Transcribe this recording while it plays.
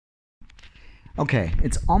Okay,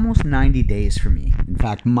 it's almost 90 days for me. In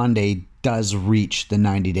fact, Monday does reach the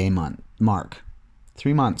 90-day mark.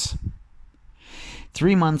 3 months.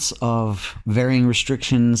 3 months of varying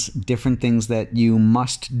restrictions, different things that you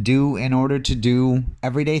must do in order to do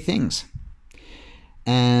everyday things.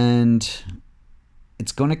 And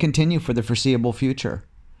it's going to continue for the foreseeable future.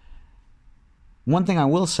 One thing I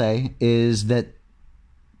will say is that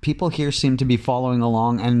people here seem to be following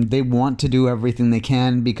along, and they want to do everything they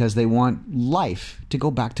can because they want life to go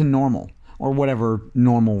back to normal, or whatever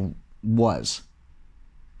normal was,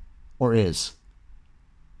 or is,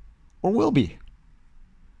 or will be.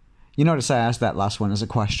 You notice I asked that last one as a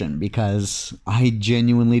question because I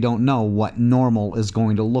genuinely don't know what normal is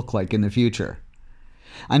going to look like in the future.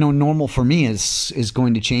 I know normal for me is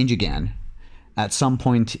going to change again. At some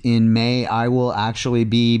point in May, I will actually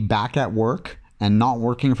be back at work and not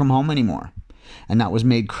working from home anymore. And that was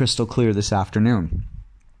made crystal clear this afternoon.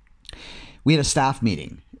 We had a staff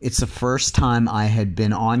meeting. It's the first time I had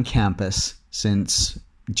been on campus since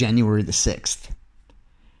January the 6th.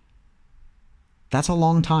 That's a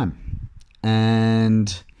long time.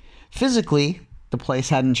 And physically, the place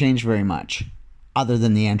hadn't changed very much, other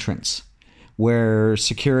than the entrance, where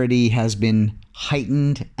security has been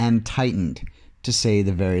heightened and tightened, to say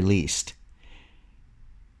the very least.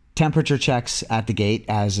 Temperature checks at the gate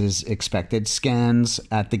as is expected, scans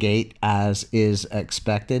at the gate as is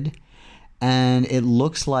expected, and it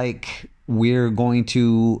looks like we're going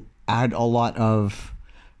to add a lot of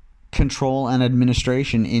control and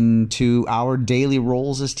administration into our daily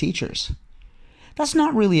roles as teachers. That's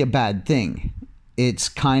not really a bad thing. It's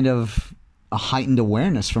kind of a heightened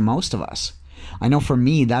awareness for most of us. I know for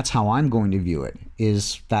me, that's how I'm going to view it,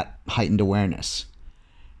 is that heightened awareness.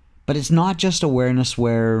 But it's not just awareness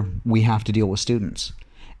where we have to deal with students.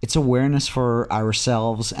 It's awareness for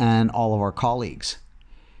ourselves and all of our colleagues.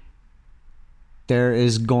 There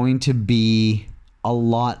is going to be a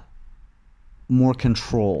lot more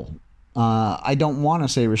control. I don't want to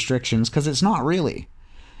say restrictions because it's not really.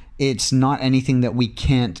 It's not anything that we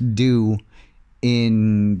can't do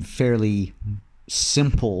in fairly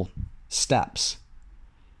simple steps.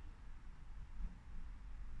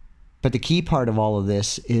 But the key part of all of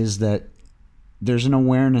this is that there's an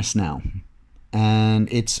awareness now.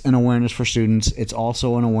 And it's an awareness for students. It's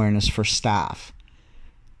also an awareness for staff.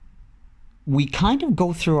 We kind of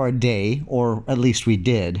go through our day, or at least we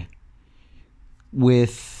did,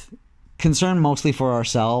 with concern mostly for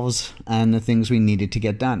ourselves and the things we needed to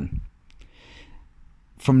get done.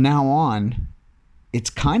 From now on, it's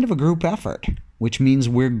kind of a group effort, which means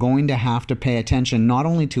we're going to have to pay attention not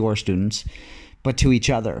only to our students, but to each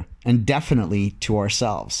other, and definitely to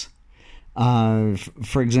ourselves.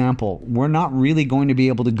 For example, we're not really going to be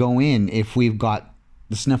able to go in if we've got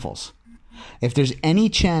the sniffles. If there's any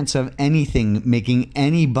chance of anything making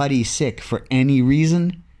anybody sick for any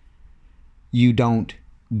reason, you don't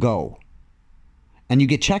go. And you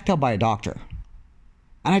get checked out by a doctor.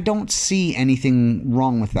 And I don't see anything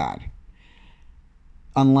wrong with that.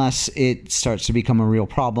 Unless it starts to become a real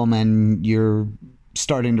problem and you're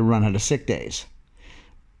starting to run out of sick days.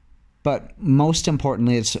 But most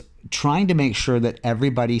importantly, it's trying to make sure that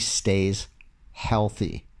everybody stays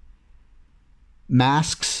healthy.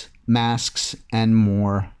 Masks, and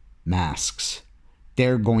more masks.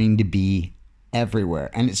 They're going to be everywhere,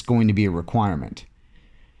 and it's going to be a requirement.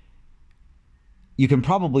 You can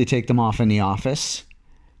probably take them off in the office.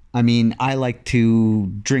 I mean, I like to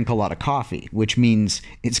drink a lot of coffee, which means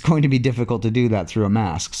it's going to be difficult to do that through a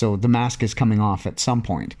mask. So the mask is coming off at some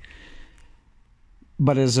point.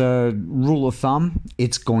 But as a rule of thumb,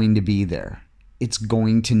 it's going to be there. It's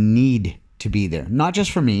going to need to be there. Not just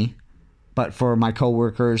for me, but for my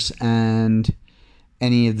coworkers and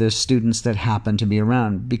any of the students that happen to be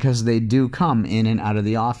around, because they do come in and out of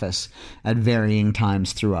the office at varying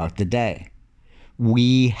times throughout the day.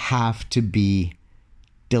 We have to be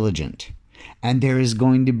diligent. And there is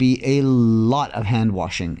going to be a lot of hand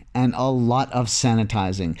washing and a lot of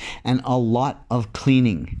sanitizing and a lot of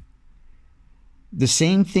cleaning. The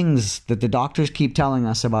same things that the doctors keep telling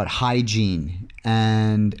us about hygiene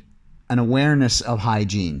and an awareness of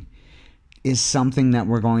hygiene is something that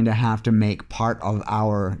we're going to have to make part of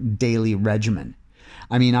our daily regimen.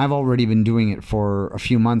 I mean, I've already been doing it for a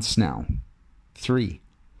few months now, 3.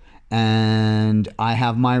 And I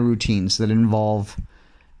have my routines that involve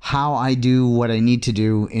how I do what I need to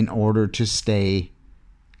do in order to stay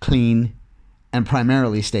clean and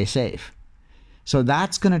primarily stay safe. So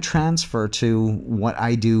that's going to transfer to what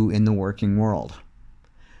I do in the working world.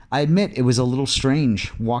 I admit it was a little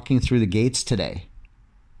strange walking through the gates today.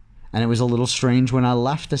 And it was a little strange when I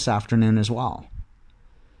left this afternoon as well.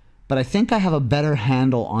 But I think I have a better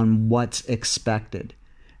handle on what's expected,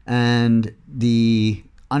 and the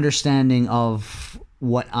understanding of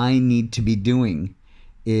what I need to be doing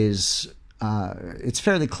is it's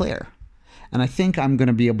fairly clear. And I think I'm going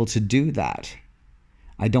to be able to do that.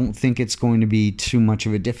 I don't think it's going to be too much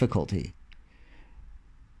of a difficulty.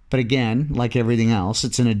 But again, like everything else,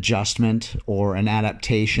 it's an adjustment or an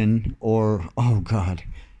adaptation or, oh God,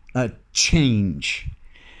 a change.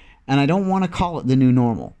 And I don't want to call it the new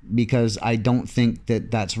normal, because I don't think that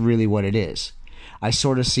that's really what it is. I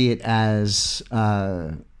sort of see it as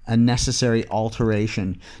a necessary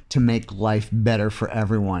alteration to make life better for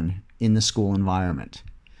everyone in the school environment.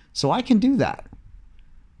 So I can do that,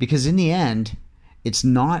 because in the end, it's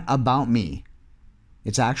not about me.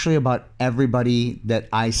 It's actually about everybody that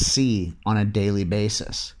I see on a daily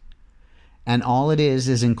basis. And all it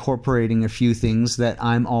is incorporating a few things that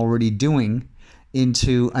I'm already doing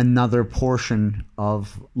into another portion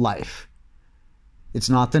of life. It's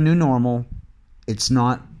not the new normal. It's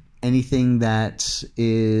not anything that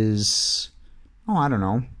is,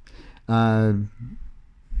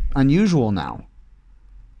 unusual now.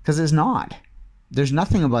 Because it's not. There's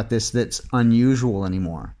nothing about this that's unusual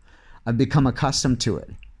anymore. I've become accustomed to it.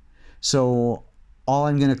 So all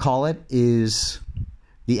I'm going to call it is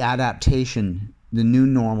the adaptation. The new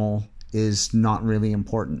normal is not really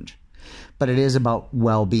important. But it is about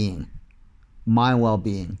well-being. My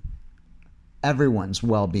well-being. Everyone's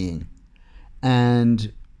well-being.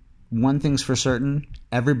 And one thing's for certain,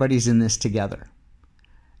 everybody's in this together.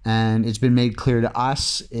 And it's been made clear to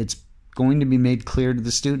us. It's going to be made clear to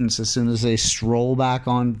the students as soon as they stroll back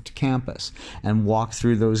onto campus and walk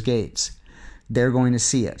through those gates. They're going to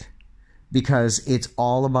see it, because it's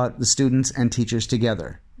all about the students and teachers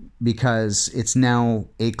together, because it's now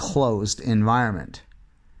a closed environment.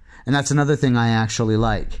 And that's another thing I actually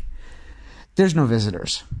like. There's no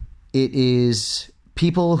visitors. It is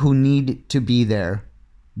people who need to be there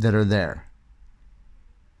that are there.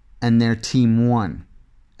 And they're team one.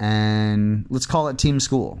 And let's call it team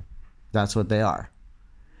school. That's what they are.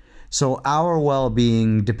 So our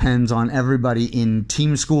well-being depends on everybody in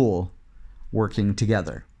team school working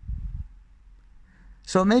together.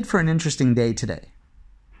 So it made for an interesting day today.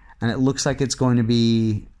 And it looks like it's going to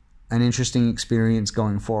be an interesting experience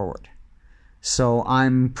going forward. So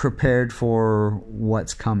I'm prepared for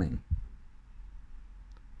what's coming.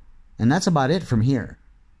 And that's about it from here.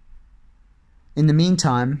 In the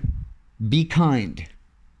meantime, be kind.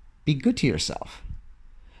 Be good to yourself.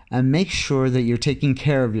 And make sure that you're taking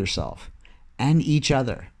care of yourself and each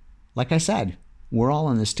other. Like I said, we're all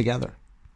in this together.